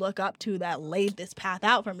I could look up to that laid this path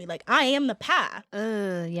out for me. Like, I am the path.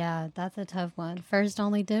 Yeah, that's a tough one. First,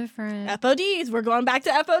 only different. FODs. We're going back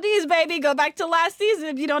to FODs, baby. Go back to last season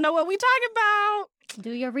if you don't know what we talking about.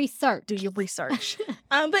 Do your research. But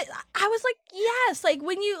I was like, yes, like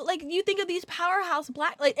when you think of these powerhouse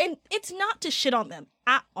Black, like, and it's not to shit on them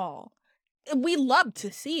at all. We love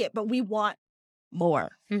to see it, but we want more.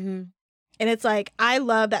 And it's like, I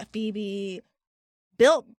love that Phoebe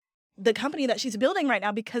built the company that she's building right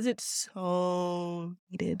now because it's so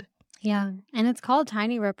needed. Yeah, and it's called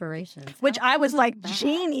Tiny Reparations. Which I was like,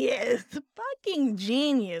 genius. Fucking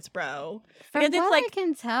genius, bro. From what I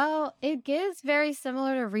can tell, it gets very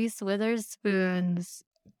similar to Reese Witherspoon's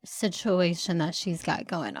situation that she's got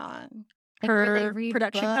going on. Like, her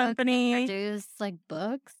production company. Produce, like,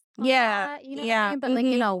 books. Yeah, you know what I mean? But like,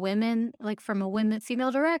 you know, women, like from a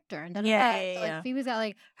female director, and so, like Phoebe's got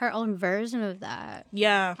like her own version of that.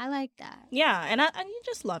 Yeah, I like that. Yeah, and you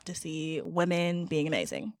just love to see women being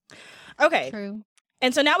amazing. Okay, true.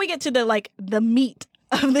 And so now we get to the meat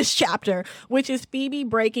of this chapter, which is Phoebe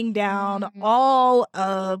breaking down all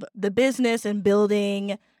of the business and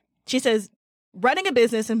building. She says, running a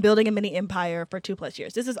business and building a mini empire for 2+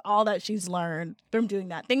 years. This is all that she's learned from doing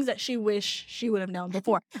that. Things that she wish she would have known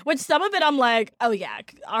before. Which some of it I'm like, oh yeah,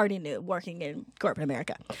 I already knew working in corporate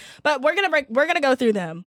America. But we're gonna go through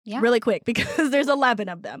them really quick because there's 11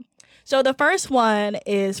 of them. So the first one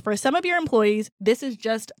is, for some of your employees, this is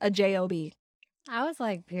just a job. I was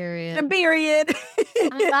like, period. Period.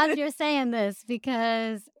 I'm glad you're saying this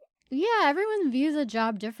because everyone views a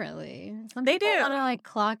job differently. Some they do. Want to like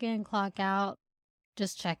clock in, clock out,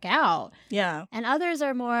 just check out. Yeah. And others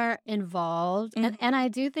are more involved. And I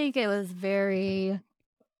do think it was very,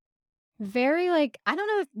 very like, I don't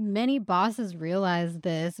know if many bosses realize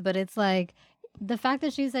this, but it's like the fact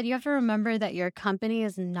that she said you have to remember that your company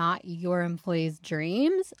is not your employees'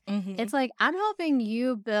 dreams. It's like, I'm helping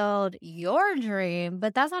you build your dream,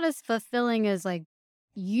 but that's not as fulfilling as like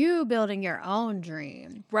you building your own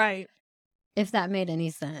dream. Right. If that made any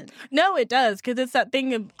sense. No, it does, because it's that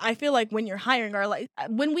thing of, I feel like when you're hiring, or like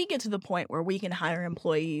when we get to the point where we can hire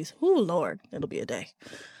employees, oh Lord, it'll be a day.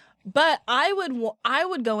 But I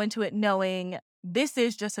would go into it knowing this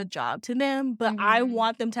is just a job to them, but I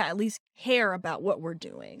want them to at least care about what we're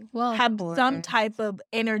doing. Well, have some type of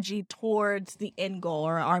energy towards the end goal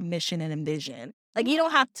or our mission and vision. Like, you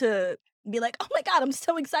don't have to be like, oh my God, I'm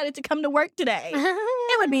so excited to come to work today.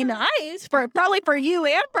 It would be nice probably for you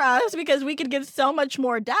and for us, because we could get so much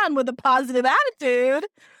more done with a positive attitude.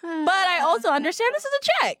 But I also understand this is a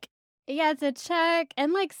check. Yeah, it's a check.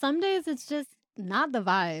 And like some days it's just not the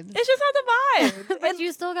vibe. It's just not the vibe. But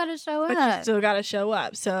you still got to show up. But you still got to show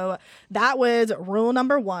up. So that was rule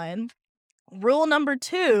number 1. Rule number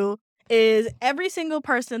 2 is every single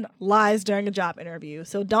person lies during a job interview.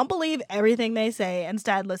 So don't believe everything they say.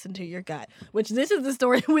 Instead, listen to your gut. Which this is the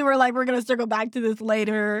story we were like, we're going to circle back to this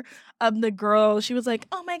later. The girl, she was like,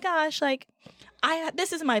 oh my gosh, like,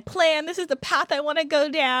 this is my plan. This is the path I want to go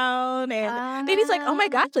down. And Baby's like, oh my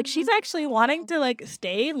gosh, like she's actually wanting to like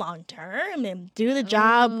stay long term and do the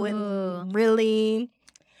job when really.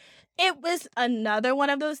 It was another one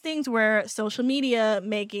of those things where social media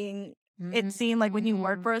making it seemed like when you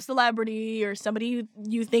work for a celebrity or somebody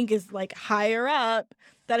you think is like higher up,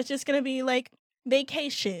 that it's just going to be like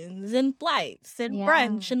vacations and flights and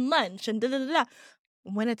brunch and lunch and da-da-da-da.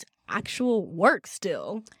 when it's actual work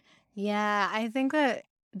still. Yeah, I think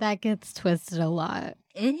that gets twisted a lot.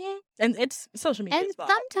 Mm-hmm. And it's social media. And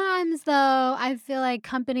sometimes, though, I feel like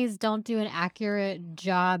companies don't do an accurate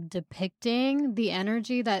job depicting the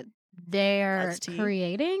energy that they're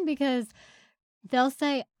creating, because they'll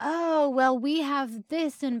say, oh, well, we have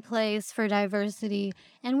this in place for diversity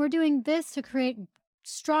and we're doing this to create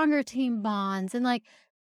stronger team bonds. And like,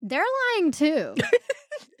 they're lying too.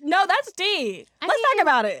 No, that's deep. Let's talk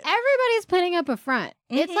about it. Everybody's putting up a front.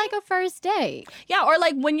 It's like a first date. Yeah, or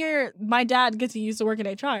like when my dad gets to use to work in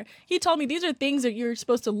HR, he told me these are things that you're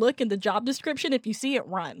supposed to look in the job description. If you see it,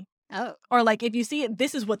 run. Oh. Or like if you see it,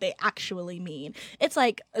 this is what they actually mean. It's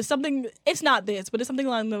like something, it's not this, but it's something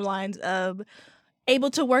along the lines of able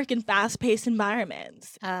to work in fast-paced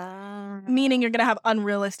environments. Meaning you're going to have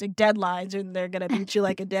unrealistic deadlines and they're going to beat you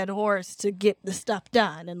like a dead horse to get the stuff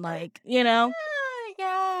done. And like, you know?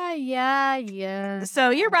 Yeah. So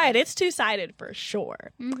you're right. It's two-sided for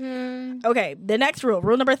sure. Mm-hmm. Okay, the next rule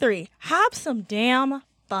number 3, have some damn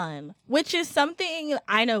fun, which is something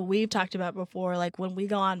I know we've talked about before, like when we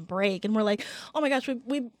go on break and we're like, oh my gosh,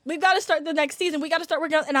 we've got to start the next season. We got to start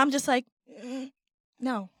working out. And I'm just like,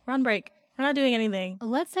 no, we're on break. We're not doing anything.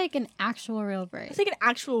 Let's take an actual real break. Let's take an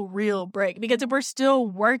actual real break, because if we're still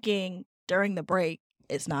working during the break,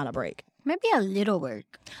 it's not a break. Maybe a little work.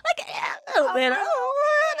 Like a little bit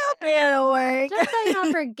of work. Just so you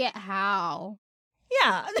don't forget how.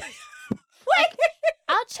 Yeah. Like,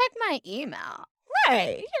 I'll check my email.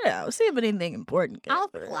 Right. You know, see if anything important gets I'll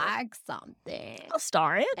through. flag something. I'll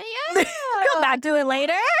star it. Yeah. Come back to it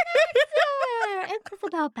later. It's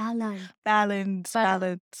about balance.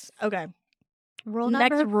 Balance. Okay. Rule Next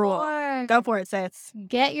number rule. 4. Go for it, sis.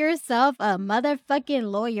 Get yourself a motherfucking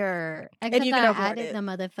lawyer. Except you can I afford added it. the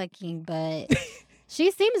motherfucking, but she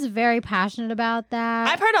seems very passionate about that.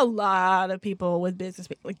 I've heard a lot of people with business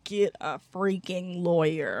people like, get a freaking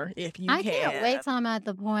lawyer if you can. I can't wait till I'm at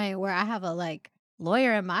the point where I have a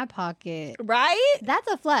lawyer in my pocket. Right?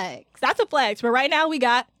 That's a flex. That's a flex. But right now we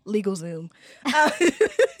got LegalZoom.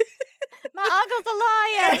 My uncle's a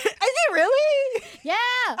lawyer. Is he really? Yeah.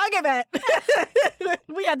 I'll give it.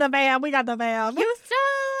 We got the fam. Houston.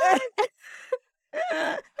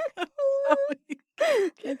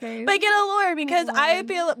 Okay. But get a lawyer, because I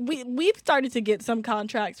feel we've started to get some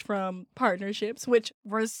contracts from partnerships, which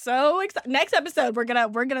we're so excited. Next episode, we're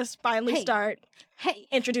gonna finally start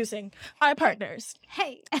introducing our partners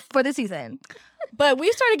for the season. But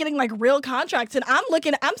we started getting like real contracts, and I'm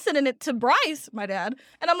sending it to Bryce, my dad,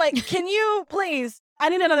 and I'm like, can you please? We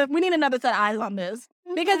need another set of eyes on this,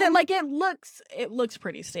 because it looks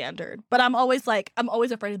pretty standard. But I'm always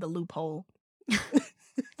afraid of the loophole.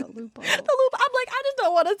 The loophole. I'm like, I just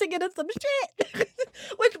don't want us to get in some shit.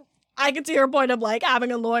 Which I can see her point of like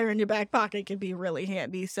having a lawyer in your back pocket can be really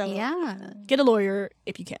handy. So yeah, get a lawyer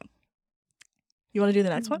if you can. You want to do the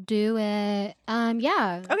next one? Do it.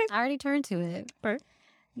 Yeah. Okay. I already turned to it. Perfect.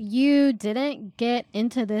 You didn't get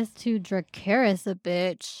into this to Dracarys a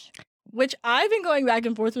bitch. Which I've been going back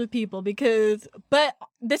and forth with people but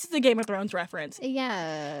this is a Game of Thrones reference.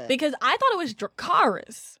 Yeah. Because I thought it was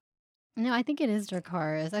Dracarys. No, I think it is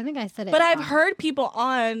Dracarys. I think I said it. But I've heard people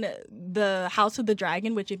on the House of the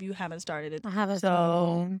Dragon, which if you haven't started it, I haven't.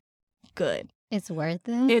 So good. It's worth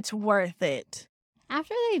it. It's worth it.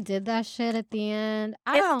 After they did that shit at the end,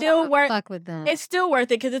 I It's don't still worth fuck with them. It's still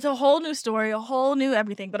worth it because it's a whole new story, a whole new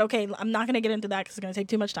everything. But okay, I'm not gonna get into that because it's gonna take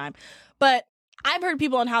too much time. But I've heard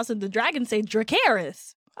people on House of the Dragon say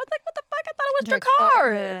Dracarys. I was like, what the fuck? I thought it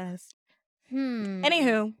was Dracarys.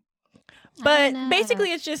 Anywho. But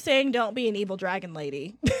basically it's just saying don't be an evil dragon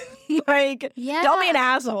lady. Like, don't be an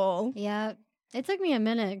asshole. Yeah. It took me a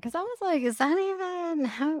minute because I was like, is that even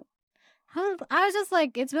how I was just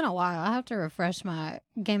like, it's been a while. I have to refresh my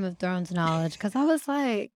Game of Thrones knowledge because I was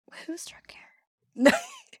like, who's Dracarys?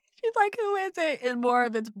 She's like, who is it? And more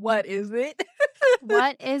of it's, what is it?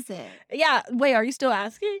 What is it? Yeah. Wait, are you still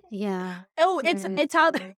asking? Yeah. Oh, it's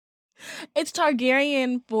how it's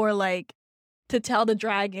Targaryen for like to tell the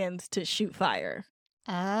dragons to shoot fire.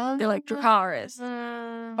 Oh. They're like Dracarys.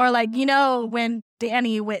 Or like, you know, when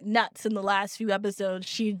Dany went nuts in the last few episodes,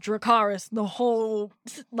 she Dracarys the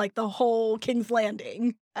whole King's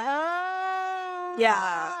Landing. Oh.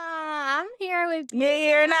 Yeah. I'm here with you.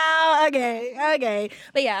 Here now. Okay.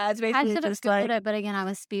 But yeah, it's basically I should have just like it, but again, I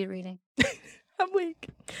was speed reading. I'm weak.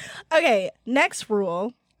 Okay, next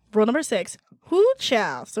rule. Rule number 6. Who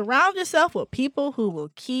shall surround yourself with people who will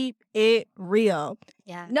keep it real.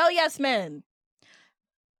 Yeah. No yes men.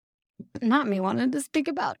 Not me wanting to speak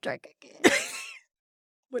about Drake again.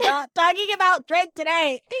 We're not talking about Drake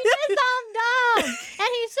today. He did something dumb. And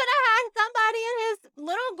he should have had somebody in his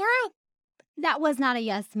little group that was not a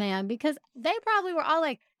yes man, because they probably were all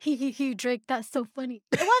like, he, Drake, that's so funny.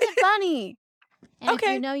 It wasn't funny. And okay.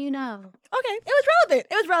 If you know, you know. Okay. It was relevant.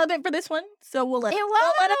 It was relevant for this one. So we'll let it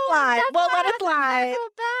fly. We'll let it fly.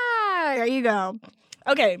 There you go.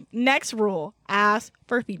 Okay. Next rule. Ask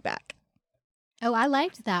for feedback. Oh, I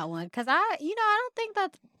liked that one because I don't think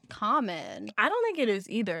that's common. I don't think it is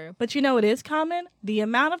either. But you know what is common? The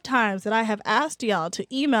amount of times that I have asked y'all to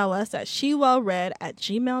email us at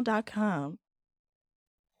shewellread@gmail.com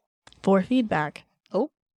for feedback. Oh.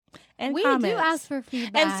 And we comments. Do ask for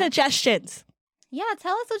feedback. And suggestions. Yeah,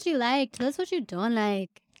 tell us what you like. Tell us what you don't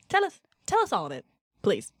like. Tell us all of it,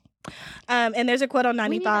 please. And there's a quote on 95.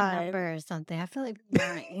 We need a number or something. I feel like,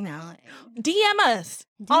 DM us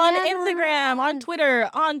on Instagram, on Twitter,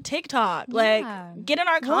 on TikTok. Yeah. Like, get in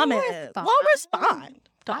our comments. We'll respond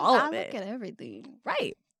to all of it. I look at everything.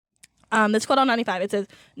 Right. This quote on 95, it says,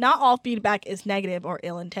 not all feedback is negative or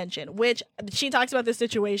ill-intentioned, which she talks about this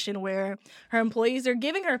situation where her employees are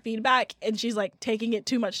giving her feedback and she's like taking it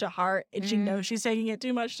too much to heart, and she knows she's taking it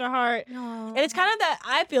too much to heart. And it's kind of that,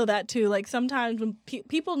 I feel that too. Like sometimes when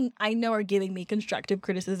people I know are giving me constructive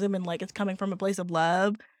criticism and like it's coming from a place of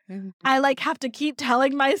love, I like have to keep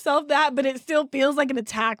telling myself that, but it still feels like an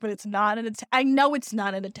attack, but it's not an attack. I know it's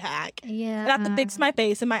not an attack. Yeah. I have to fix my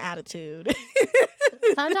face and my attitude.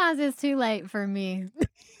 Sometimes it's too late for me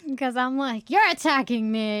because I'm like, you're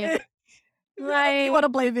attacking me. Right. You want to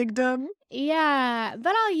play victim? Yeah.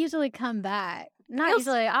 But I'll usually come back. You'll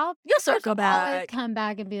circle back. Always come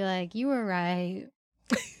back and be like, you were right.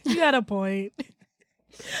 You had a point.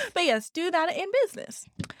 But yes, do that in business.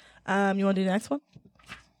 You want to do the next one?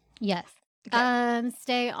 Yes. Okay.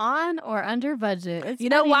 Stay on or under budget. It's you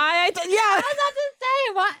funny. Know why I did? Yeah. I was about to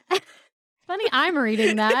say what. Funny, I'm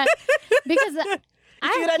reading that because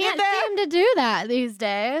I can't seem to do that these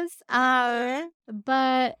days.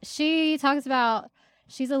 But she talks about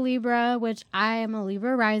she's a Libra, which I am a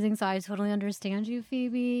Libra rising, so I totally understand you,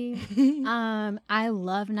 Phoebe. I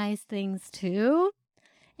love nice things too,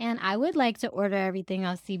 and I would like to order everything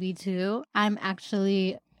off CB2. I'm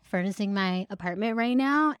actually furnishing my apartment right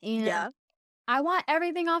now, and I want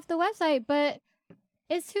everything off the website, but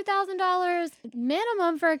it's $2,000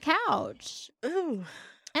 minimum for a couch. Ooh.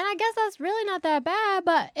 And I guess that's really not that bad,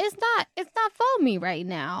 but it's not for me right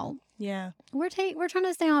now. Yeah. We're trying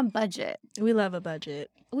to stay on budget. We love a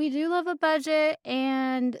budget. We do love a budget,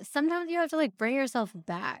 and sometimes you have to like bring yourself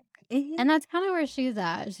back. Mm-hmm. And that's kind of where she's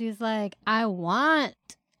at. She's like, I want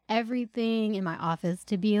everything in my office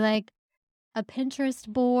to be like a Pinterest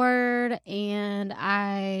board, and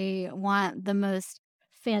I want the most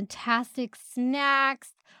fantastic snacks,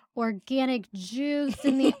 organic juice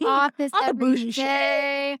in the office every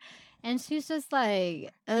day. And she's just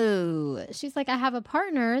like, she's like, I have a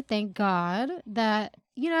partner, thank God, that,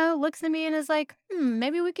 looks at me and is like,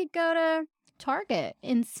 maybe we could go to Target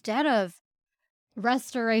instead of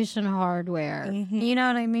Restoration Hardware. Mm-hmm. You know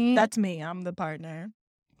what I mean? That's me. I'm the partner.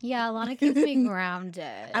 Yeah, Alana keeps me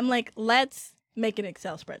grounded. I'm like, let's make an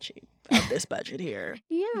Excel spreadsheet of this budget here.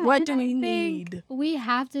 Yeah. What do we need? We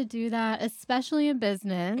have to do that, especially in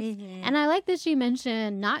business. Mm-hmm. And I like that she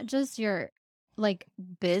mentioned not just your like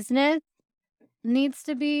business needs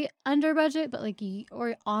to be under budget, but like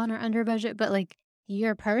or on or under budget, but like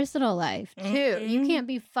your personal life too. Mm-hmm. You can't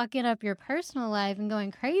be fucking up your personal life and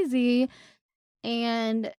going crazy.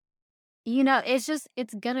 And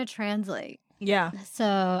it's gonna translate. Yeah. So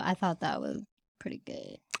I thought that was pretty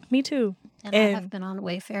good. Me too. And I have been on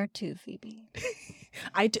Wayfair too, Phoebe.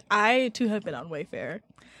 I too have been on Wayfair.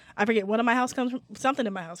 I forget something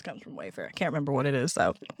in my house comes from Wayfair. I can't remember what it is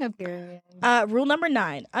though. Rule number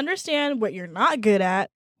 9: understand what you're not good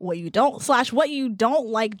at, what you don't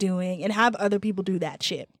like doing, and have other people do that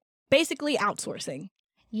shit. Basically outsourcing.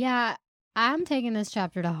 Yeah. I'm taking this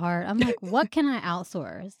chapter to heart. I'm like, what can I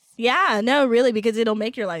outsource? Yeah, no, really, because it'll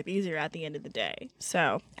make your life easier at the end of the day.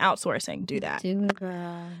 So, outsourcing, do that. Do it,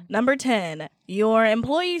 girl. Number 10, your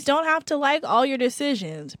employees don't have to like all your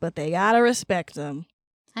decisions, but they gotta respect them.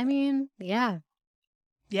 I mean, yeah.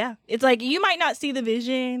 Yeah. It's like, you might not see the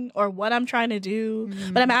vision or what I'm trying to do,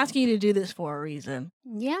 but I'm asking you to do this for a reason.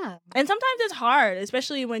 Yeah. And sometimes it's hard,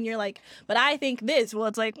 especially when you're like, but I think this. Well,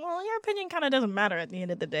 it's like, well, your opinion kind of doesn't matter at the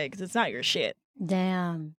end of the day because it's not your shit.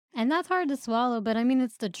 Damn. And that's hard to swallow, but I mean,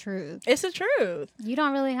 it's the truth. It's the truth. You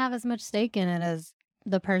don't really have as much stake in it as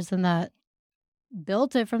the person that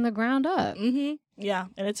built it from the ground up. Mm-hmm. Yeah.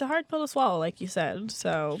 And it's a hard pill to swallow, like you said.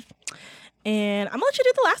 So... And I'm going to let you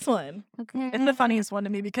do the last one. Okay. It's the funniest one to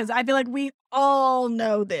me because I feel like we all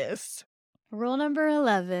know this. Rule number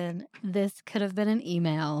 11. This could have been an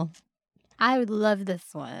email. I would love this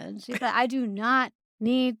one. She said, I do not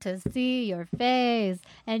need to see your face,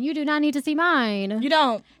 and you do not need to see mine. You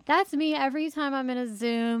don't. That's me every time I'm in a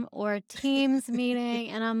Zoom or a Teams meeting,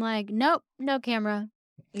 and I'm like, nope, no camera.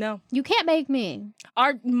 No. You can't make me.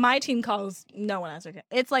 My team calls, no one has their camera.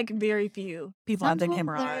 It's like very few people have their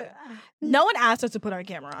camera on. No one asked us to put our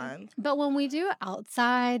camera on. But when we do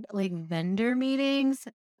outside, like, vendor meetings,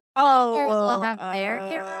 we'll have their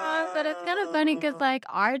camera on. But it's kind of funny because, like,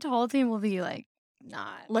 our whole team will be like,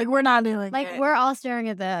 not. Like, we're not doing like, it. we're all staring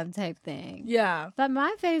at them type thing. Yeah. But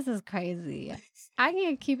my face is crazy. I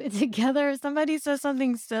can't keep it together. If somebody says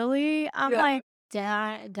something silly, I'm like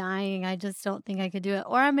dying. I just don't think I could do it.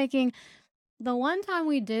 Or I'm making... The one time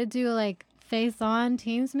we did do, like, face-on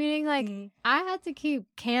Teams meeting, like, I had to keep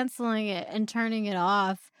canceling it and turning it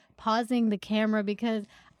off, pausing the camera because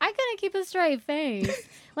I couldn't keep a straight face.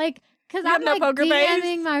 Like, because I'm, like,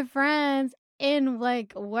 DMing my friends in,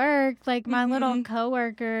 like, work, like, my little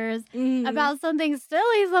coworkers about something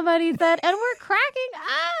silly somebody said, and we're cracking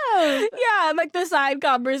up. Yeah, like the side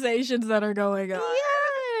conversations that are going on.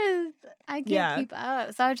 Yes. I can't keep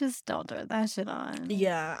up, so I just don't turn that shit on.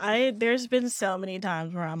 Yeah, there's been so many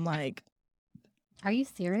times where I'm like, are you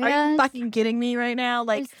serious? Are you fucking kidding me right now?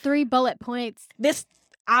 Like, there's 3 bullet points. This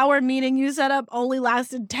hour meeting you set up only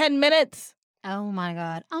lasted 10 minutes. Oh my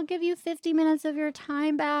God. I'll give you 50 minutes of your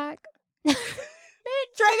time back. Triggered!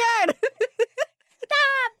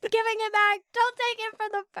 Stop giving it back. Don't take it for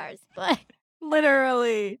the first place.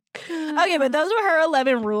 Literally. Okay, but those were her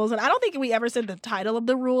 11 rules. And I don't think we ever said the title of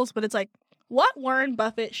the rules, but it's like, what Warren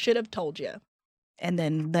Buffett should have told you. And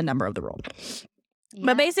then the number of the rule. Yeah,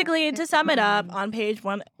 but basically, to sum it up, on page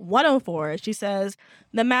 104, she says,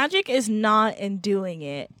 the magic is not in doing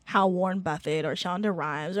it how Warren Buffett or Shonda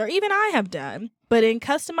Rhimes or even I have done, but in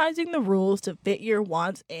customizing the rules to fit your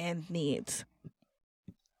wants and needs.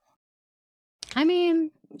 I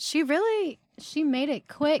mean, she made it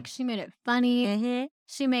quick. She made it funny.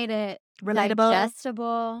 She made it relatable,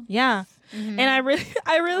 digestible. Yeah. And I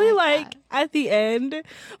really like at the end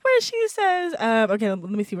where she says, okay, let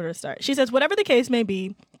me see where to start. She says, whatever the case may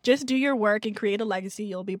be, just do your work and create a legacy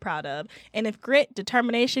you'll be proud of. And if grit,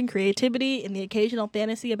 determination, creativity, and the occasional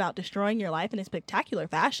fantasy about destroying your life in a spectacular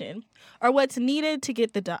fashion are what's needed to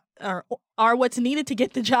get the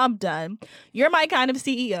job done, you're my kind of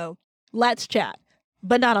CEO. Let's chat,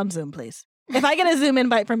 but not on Zoom, please. If I get a Zoom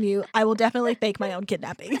invite from you, I will definitely fake my own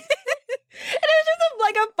kidnapping. And it's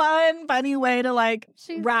just a fun, funny way to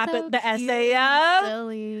wrap so the essay up.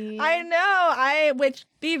 Silly. I know. Which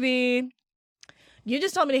Phoebe, you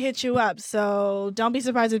just told me to hit you up, so don't be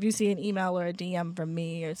surprised if you see an email or a DM from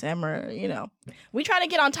me or Sam or we trying to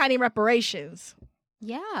get on Tiny Reparations.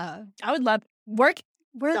 Yeah, I would love work.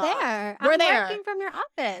 We're there. We're there. Working from your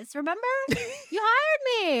office. Remember, you hired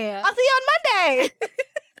me. I'll see you on Monday.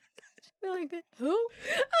 Like, who?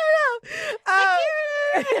 I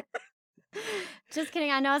don't know. Just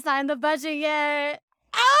kidding. I know it's not in the budget yet.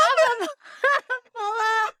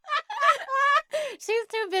 She's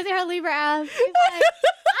too busy. Her Libra ass. She's like,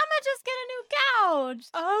 I'ma just get a new couch.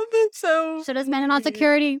 So should have spent it on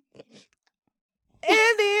security.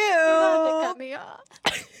 And you cut me off.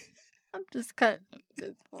 I'm just cutting at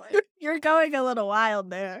this point. You're going a little wild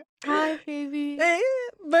there. Hi, baby.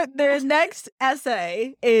 But their next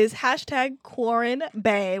essay is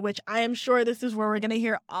 #QuaranBay, which I am sure this is where we're going to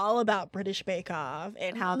hear all about British Bake Off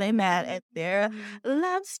and how they met and their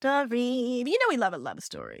love story. You know we love a love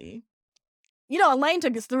story. Elaine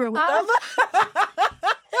took us through it with them. I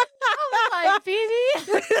was like, Phoebe,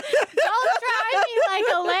 don't try me like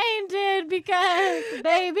Elaine did because,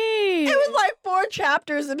 baby. It was like 4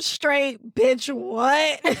 chapters of straight, bitch,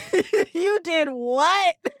 what? You did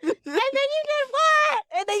what? And then you did what?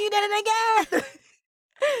 And then you did it again.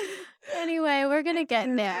 Anyway, we're going to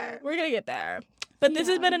get there. We're going to get there. But this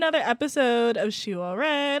has been another episode of She Well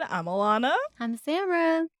Read. I'm Alana. I'm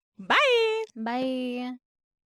Samra. Bye. Bye.